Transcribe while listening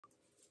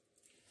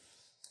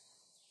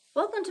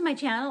Welcome to my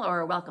channel,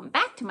 or welcome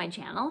back to my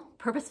channel,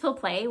 Purposeful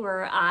Play,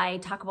 where I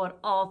talk about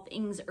all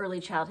things early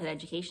childhood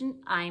education.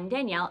 I'm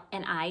Danielle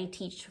and I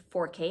teach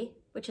 4K,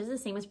 which is the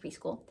same as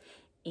preschool,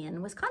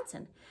 in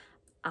Wisconsin.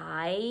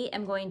 I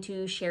am going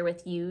to share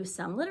with you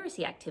some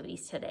literacy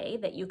activities today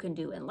that you can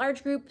do in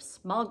large group,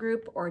 small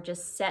group, or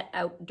just set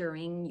out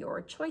during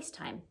your choice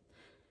time.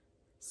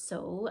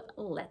 So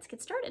let's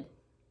get started.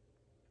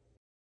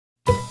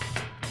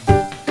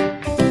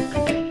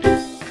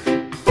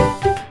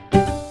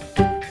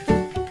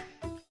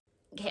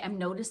 Okay, I'm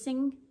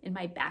noticing in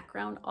my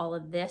background all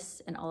of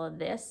this and all of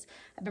this.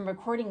 I've been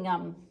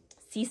recording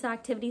seesaw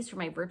activities for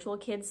my virtual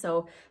kids,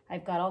 so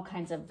I've got all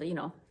kinds of,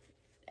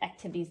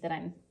 activities that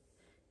I'm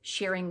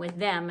sharing with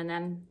them, and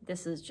then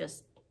this is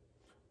just,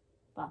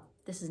 well,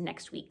 this is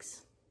next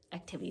week's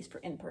activities for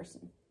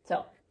in-person.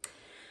 So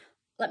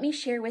let me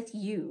share with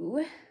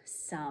you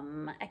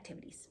some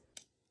activities.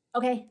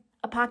 Okay,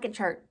 a pocket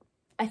chart.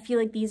 I feel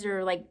like these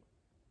are like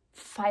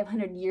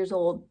 500 years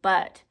old,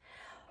 but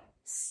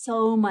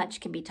so much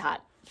can be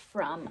taught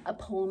from a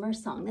poem or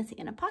song that's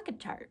in a pocket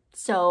chart.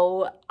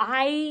 So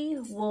I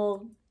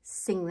will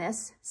sing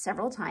this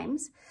several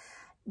times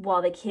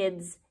while the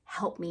kids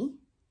help me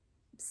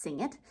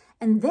sing it.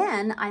 And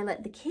then I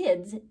let the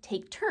kids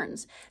take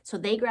turns. So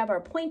they grab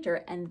our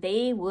pointer and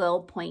they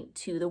will point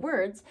to the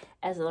words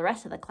as the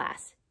rest of the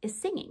class is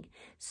singing.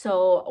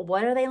 So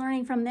what are they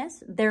learning from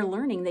this? They're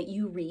learning that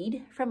you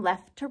read from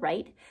left to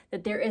right,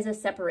 that there is a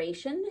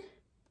separation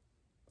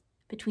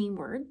between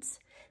words.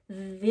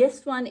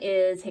 This one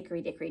is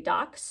hickory dickory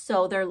dock.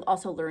 So they're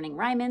also learning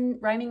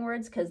rhyming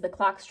words because the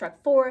clock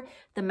struck 4.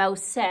 The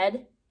mouse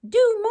said,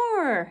 "Do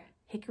more,"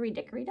 hickory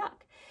dickory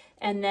dock.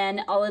 And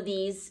then all of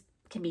these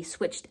can be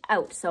switched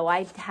out. So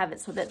I have it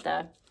so that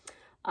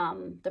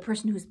the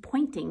person who's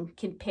pointing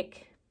can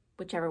pick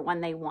whichever one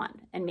they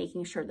want and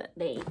making sure that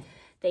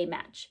they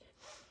match.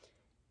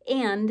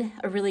 And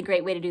a really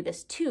great way to do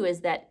this too is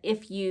that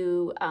if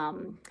you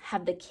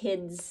have the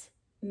kids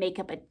make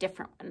up a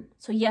different one.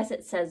 So yes,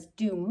 it says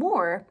do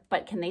more,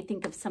 but can they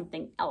think of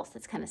something else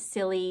that's kind of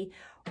silly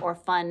or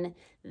fun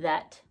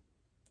that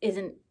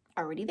isn't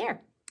already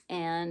there?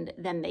 And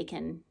then they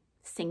can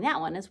sing that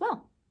one as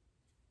well.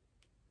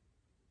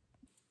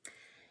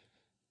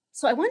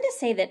 So I wanted to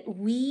say that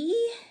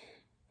we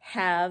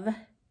have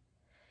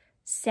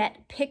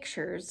set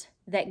pictures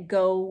that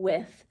go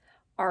with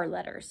our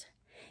letters.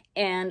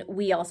 And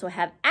we also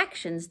have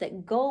actions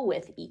that go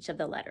with each of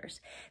the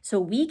letters. So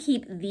we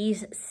keep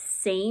these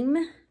same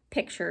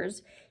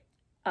pictures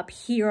up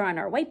here on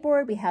our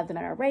whiteboard. We have them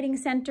at our writing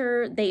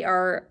center. They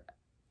are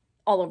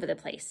all over the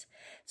place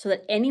so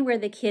that anywhere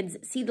the kids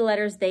see the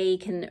letters, they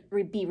can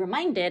be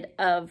reminded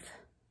of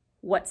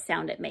what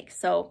sound it makes.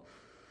 So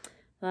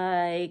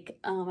like,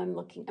 I'm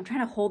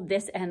trying to hold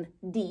this and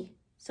D.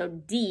 So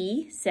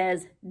D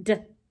says D,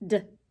 D,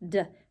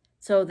 D.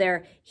 So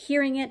they're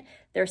hearing it,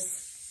 they're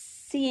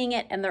seeing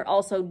it, and they're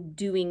also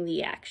doing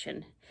the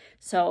action.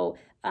 So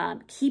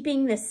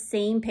keeping the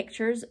same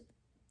pictures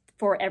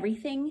for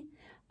everything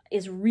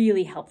is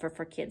really helpful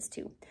for kids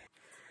too.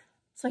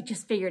 So I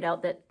just figured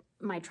out that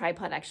my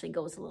tripod actually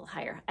goes a little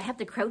higher. I have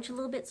to crouch a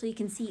little bit so you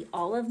can see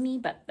all of me,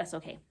 but that's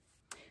okay.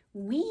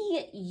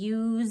 We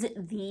use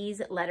these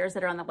letters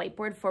that are on the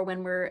whiteboard for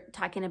when we're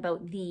talking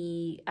about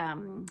the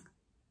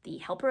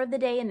helper of the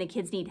day and the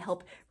kids need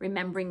help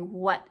remembering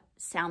what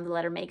sound the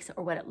letter makes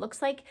or what it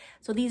looks like.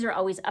 So these are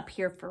always up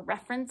here for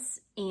reference,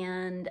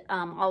 and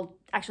I'll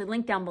actually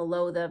link down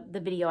below the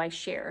video I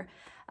share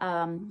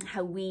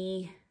how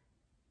we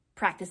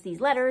practice these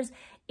letters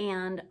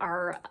and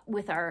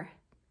with our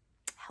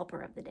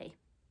helper of the day.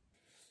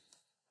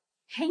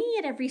 Hanging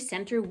at every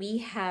center, we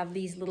have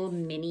these little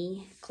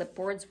mini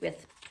clipboards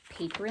with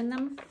paper in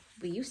them.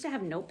 We used to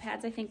have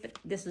notepads, I think, but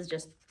this is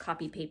just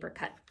copy paper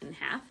cut in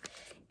half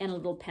and a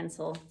little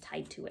pencil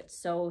tied to it.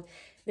 So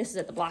this is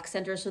at the block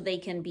center, so they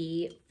can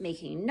be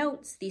making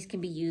notes. These can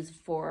be used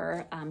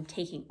for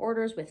taking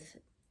orders with,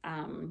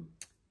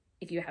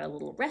 if you have a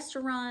little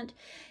restaurant.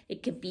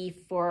 It could be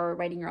for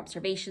writing your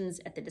observations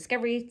at the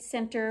Discovery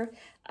Center.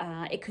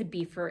 It could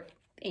be for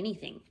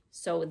anything.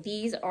 So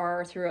these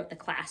are throughout the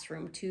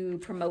classroom to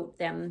promote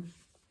them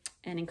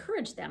and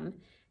encourage them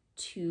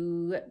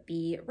to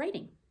be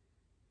writing.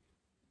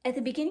 At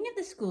the beginning of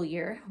the school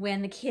year,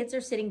 when the kids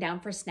are sitting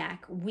down for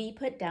snack, we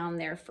put down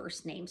their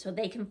first name so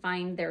they can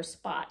find their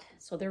spot.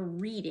 So they're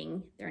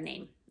reading their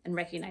name and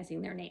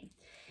recognizing their name.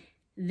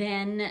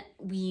 Then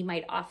we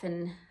might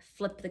often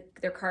flip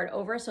their card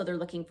over so they're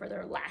looking for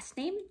their last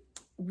name.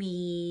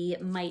 We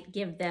might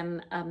give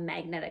them a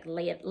magnetic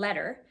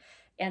letter,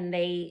 and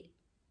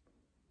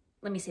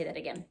let me say that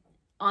again.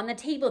 On the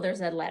table, there's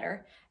a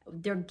letter.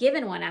 They're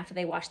given one after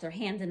they wash their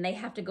hands, and they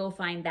have to go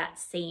find that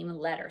same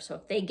letter. So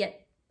if they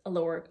get a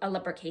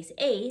uppercase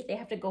A, they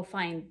have to go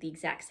find the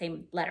exact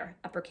same letter,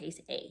 uppercase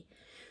A.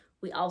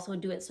 We also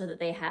do it so that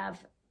they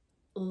have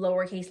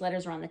lowercase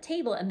letters are on the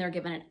table and they're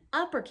given an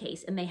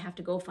uppercase and they have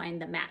to go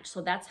find the match.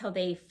 So that's how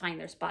they find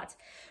their spots.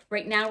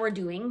 Right now we're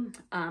doing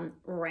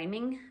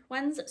rhyming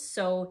ones.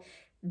 So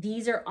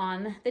these are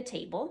on the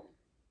table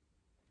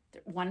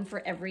One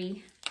for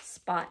every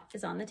spot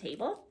is on the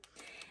table.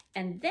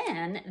 And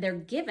then they're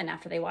given,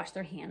 after they wash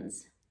their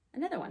hands,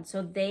 another one.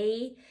 So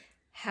they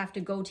have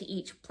to go to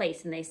each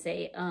place and they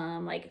say,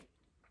 like,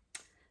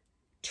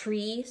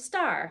 tree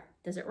star.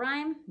 Does it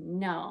rhyme?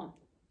 No.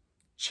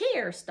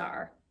 Chair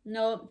star.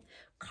 No.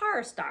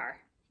 Car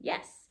star.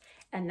 Yes.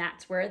 And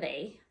that's where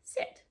they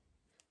sit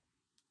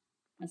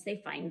once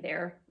they find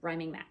their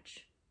rhyming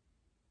match.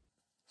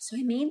 So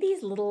I made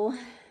these little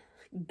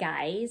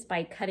guys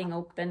by cutting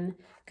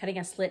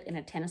a slit in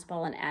a tennis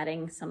ball and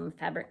adding some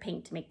fabric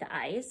paint to make the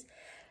eyes.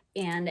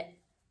 And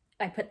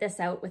I put this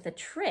out with a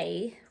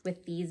tray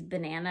with these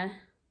bananagrams.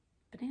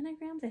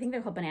 I think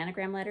they're called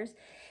bananagram letters.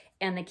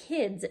 And the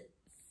kids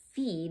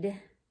feed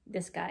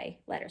this guy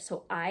letters.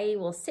 So I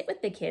will sit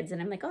with the kids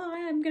and I'm like, oh,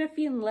 I'm gonna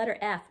feed him the letter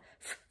F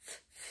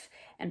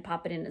and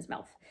pop it in his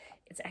mouth.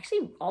 It's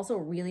actually also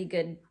really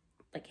good,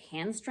 like,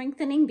 hand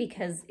strengthening,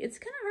 because it's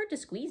kind of hard to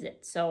squeeze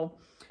it. So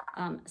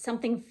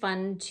something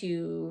fun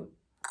to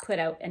put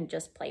out and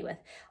just play with.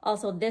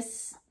 Also,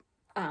 this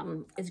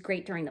is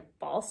great during the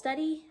fall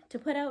study to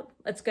put out.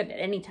 It's good at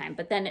any time,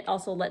 but then it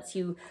also lets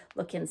you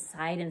look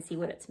inside and see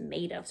what it's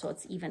made of. So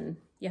it's even,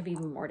 you have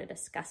even more to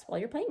discuss while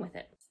you're playing with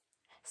it.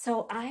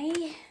 So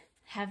I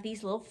have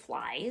these little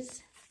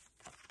flies,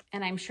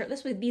 and I'm sure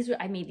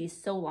I made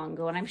these so long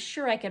ago, and I'm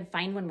sure I could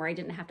find one where I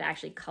didn't have to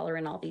actually color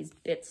in all these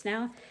bits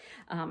now.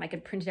 I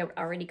could print it out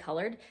already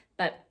colored,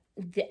 but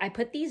I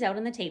put these out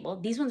on the table.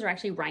 These ones are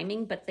actually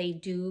rhyming, but they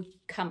do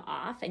come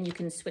off, and you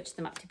can switch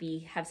them up to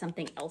have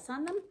something else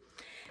on them.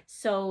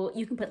 So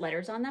you can put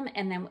letters on them,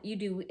 and then what you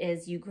do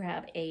is you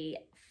grab a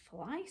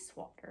fly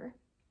swatter,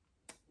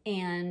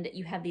 and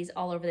you have these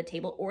all over the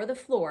table or the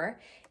floor,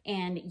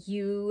 and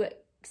you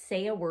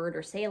say a word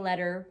or say a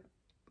letter,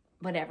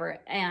 whatever,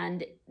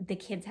 and the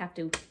kids have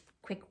to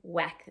quick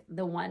whack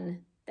the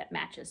one that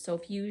matches. So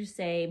if you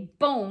say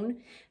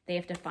bone, they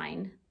have to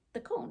find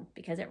the cone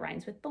because it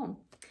rhymes with bone.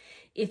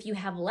 If you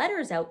have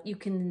letters out, you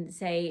can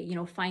say, you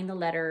know, find the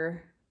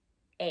letter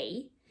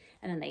A,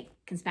 and then they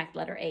can smack the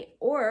letter A.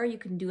 Or you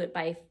can do it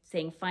by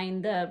saying,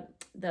 find the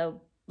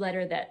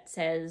letter that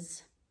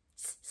says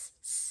s, s,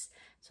 s.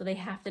 So they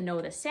have to know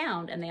the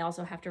sound, and they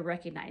also have to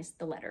recognize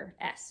the letter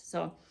S.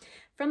 So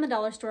from the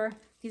dollar store,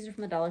 these are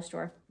from the dollar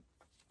store.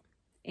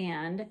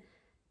 And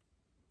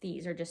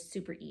these are just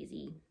super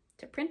easy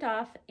to print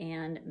off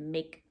and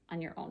make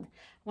on your own.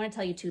 I want to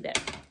tell you too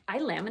that I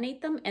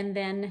laminate them, and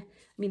then,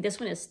 I mean, this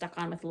one is stuck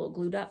on with a little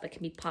glue dot that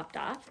can be popped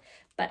off,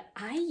 but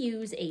I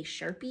use a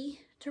Sharpie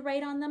to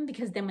write on them,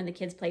 because then when the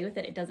kids play with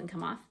it, it doesn't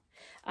come off.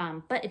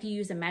 But if you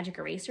use a magic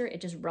eraser,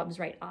 it just rubs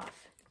right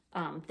off.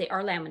 They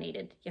are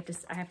laminated.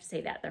 I have to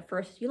say that.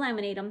 First you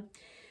laminate them,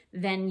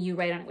 then you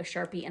write on it with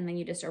Sharpie, and then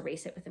you just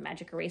erase it with a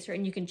magic eraser,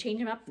 and you can change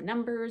them up,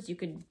 numbers, you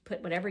could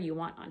put whatever you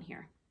want on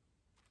here.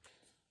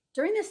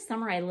 During this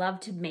summer, I love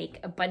to make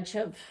a bunch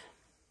of,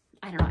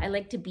 I don't know, I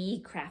like to be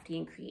crafty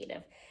and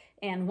creative.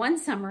 And one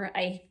summer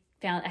I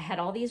had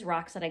all these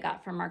rocks that I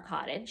got from our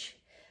cottage,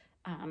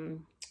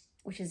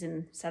 which is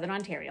in Southern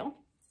Ontario.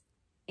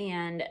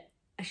 And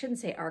I shouldn't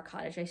say our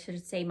cottage, I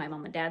should say my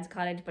mom and dad's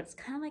cottage, but it's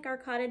kind of like our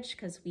cottage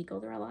because we go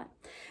there a lot.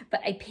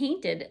 But I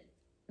painted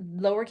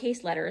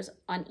lowercase letters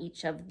on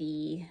each of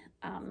the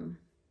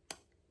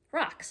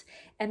rocks,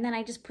 and then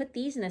I just put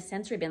these in a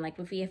sensory bin. Like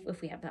if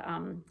we have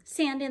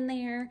sand in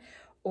there,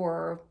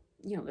 or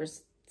you know,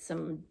 there's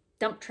some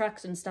dump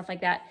trucks and stuff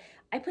like that,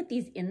 I put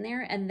these in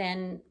there. And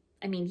then,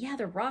 I mean, yeah,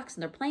 they're rocks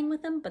and they're playing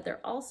with them, but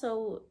they're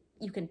also,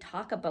 you can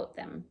talk about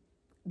them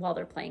while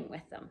they're playing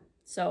with them.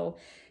 So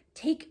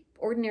take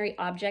ordinary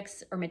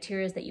objects or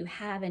materials that you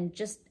have and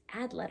just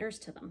add letters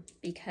to them,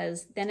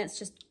 because then it's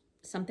just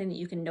something that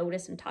you can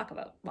notice and talk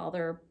about while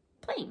they're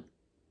playing.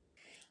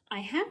 I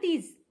have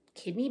these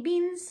kidney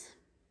beans,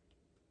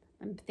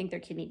 I think they're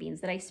kidney beans,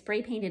 that I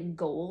spray painted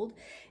gold,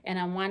 and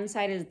on one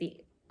side is the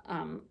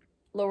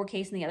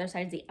lowercase and the other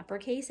side is the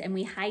uppercase, and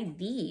we hide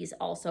these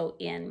also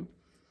in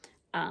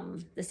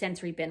the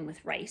sensory bin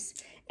with rice.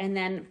 And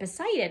then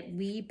beside it,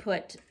 we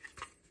put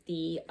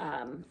the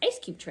ice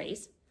cube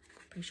trays.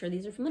 Pretty sure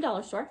these are from the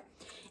dollar store.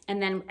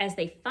 And then as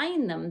they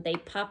find them, they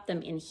pop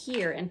them in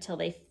here until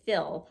they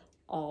fill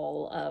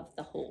all of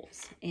the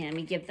holes. And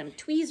we give them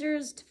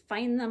tweezers to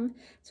find them,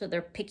 so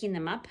they're picking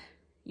them up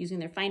using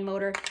their fine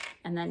motor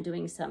and then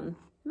doing some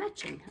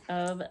matching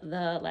of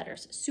the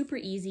letters. Super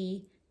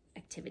easy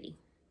activity.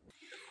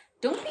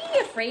 Don't be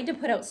afraid to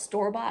put out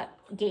store-bought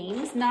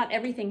games. Not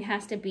everything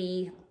has to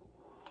be,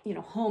 you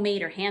know,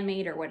 homemade or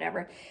handmade or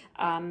whatever.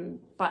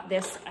 Bought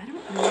this, I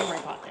don't remember where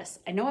I bought this.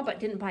 I know I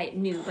didn't buy it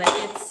new, but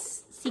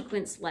it's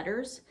sequence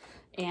letters.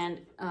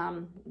 And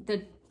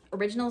the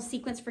original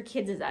sequence for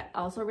kids is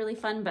also really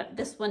fun, but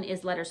this one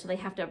is letters, so they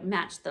have to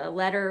match the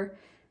letter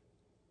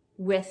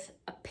with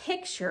a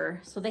picture,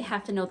 so they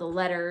have to know the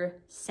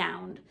letter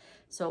sound.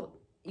 So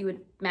you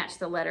would match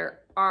the letter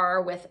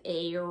R with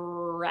a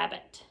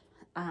rabbit.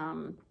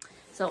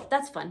 So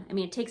that's fun. I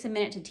mean, it takes a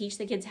minute to teach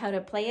the kids how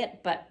to play it,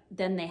 but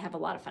then they have a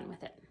lot of fun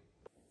with it.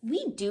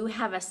 We do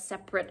have a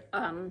separate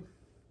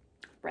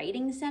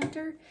writing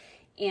center,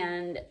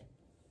 and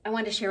I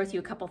wanted to share with you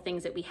a couple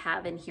things that we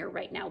have in here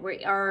right now.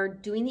 We are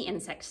doing the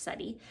insect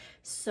study.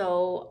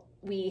 So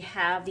we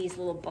have these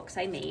little books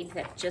I made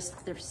that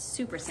they're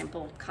super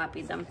simple,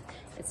 copied them.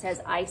 It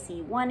says, I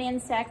see 1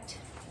 insect,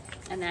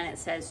 and then it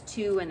says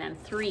 2, and then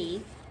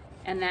 3.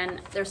 And then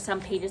there's some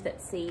pages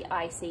that say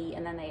I see,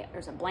 and then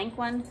there's a blank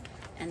one.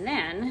 And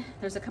then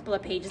there's a couple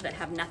of pages that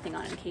have nothing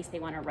on it in case they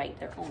want to write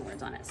their own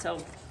words on it. So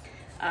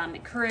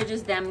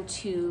encourages them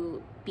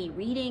to be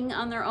reading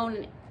on their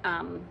own,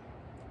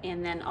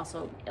 and then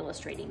also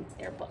illustrating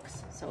their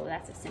books. So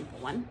that's a simple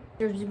one.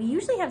 We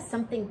usually have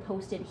something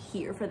posted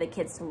here for the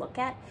kids to look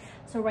at.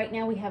 So right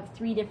now we have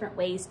 3 different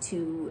ways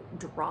to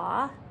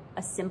draw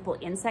a simple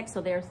insect. So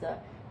there's the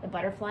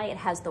butterfly, it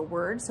has the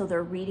word, so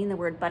they're reading the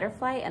word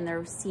butterfly and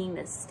they're seeing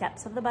the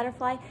steps of the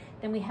butterfly.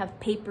 Then we have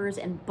papers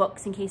and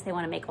books in case they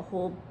want to make a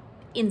whole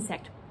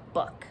insect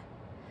book.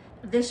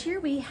 This year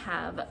we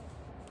have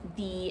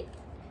the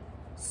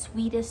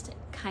sweetest,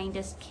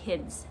 kindest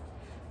kids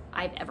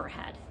I've ever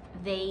had.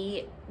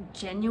 They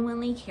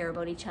genuinely care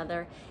about each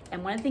other,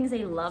 and one of the things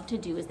they love to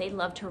do is they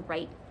love to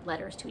write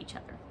letters to each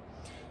other.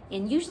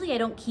 And usually I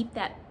don't keep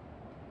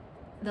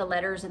the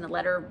letters in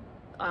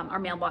our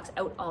mailbox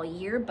out all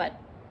year,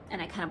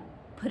 and I kind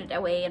of put it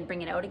away and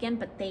bring it out again,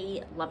 but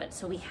they love it.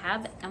 So we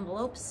have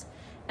envelopes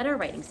at our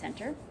writing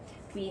center.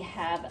 We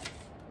have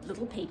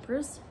little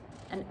papers,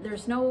 and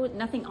there's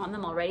nothing on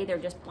them already, they're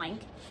just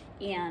blank,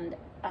 and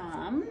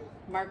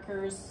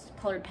markers,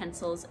 colored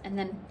pencils, and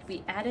then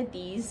we added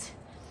these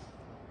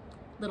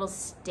little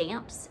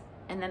stamps,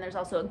 and then there's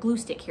also a glue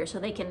stick here, so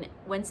they can,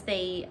 once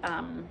they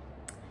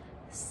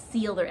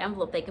seal their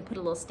envelope, they can put a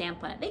little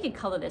stamp on it. They could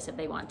color this if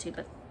they want to,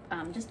 but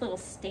just little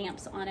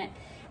stamps on it.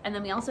 And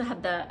then we also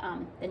have the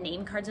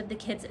name cards of the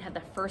kids that have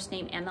the first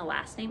name and the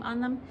last name on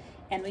them.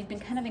 And we've been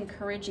kind of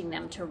encouraging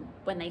them to,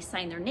 when they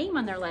sign their name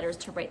on their letters,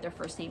 to write their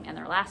first name and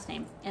their last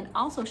name, and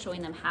also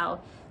showing them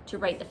how to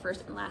write the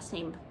first and last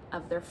name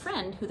of their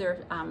friend who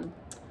they're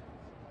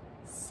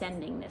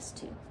sending this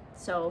to.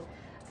 So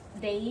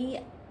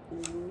they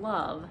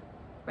love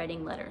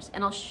writing letters,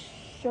 and I'll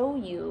show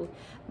you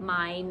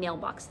my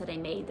mailbox that I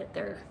made that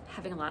they're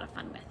having a lot of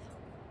fun with.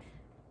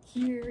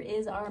 Here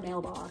is our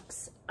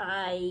mailbox.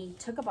 I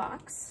took a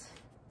box,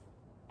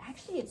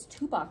 actually it's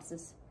 2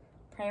 boxes,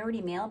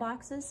 priority mail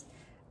boxes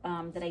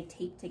that I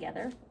taped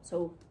together.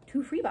 So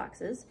 2 free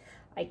boxes.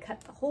 I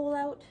cut the hole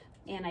out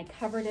and I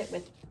covered it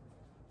with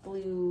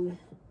blue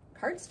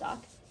cardstock,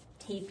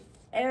 taped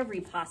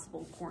every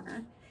possible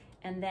corner,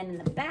 and then in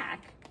the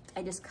back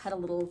I just cut a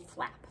little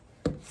flap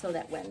so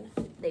that when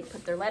they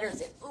put their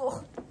letters in,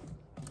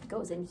 it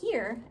goes in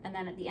here, and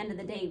then at the end of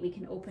the day we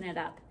can open it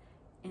up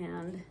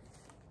and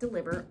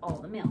deliver all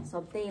the mail.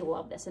 So they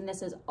love this, and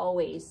this is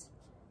always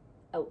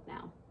out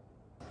now.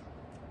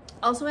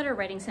 Also at our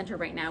writing center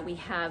right now we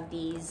have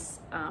these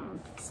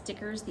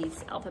stickers,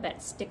 these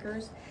alphabet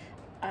stickers.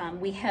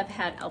 We have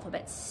had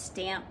alphabet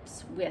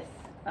stamps with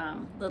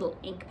little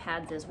ink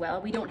pads as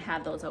well. We don't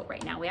have those out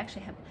right now. We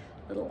actually have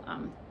little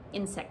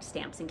insect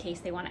stamps in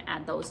case they want to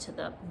add those to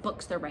the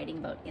books they're writing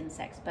about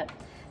insects, but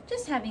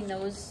just having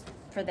those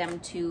for them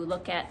to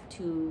look at,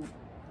 to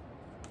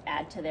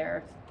add to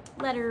their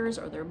letters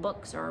or their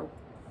books or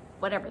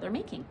whatever they're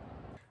making.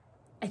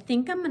 I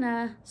think I'm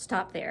gonna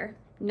stop there,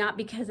 not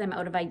because I'm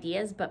out of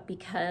ideas, but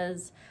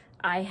because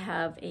I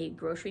have a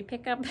grocery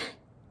pickup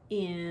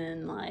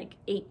in like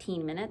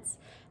 18 minutes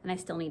and I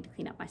still need to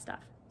clean up my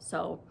stuff.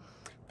 So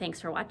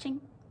thanks for watching,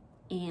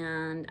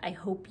 and I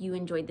hope you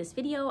enjoyed this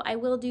video. I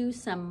will do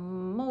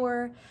some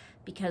more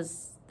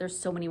because there's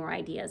so many more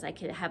ideas. I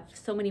could have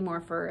so many more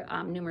for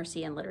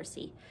numeracy and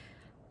literacy.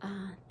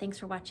 Thanks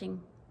for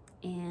watching,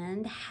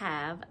 and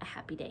have a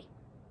happy day.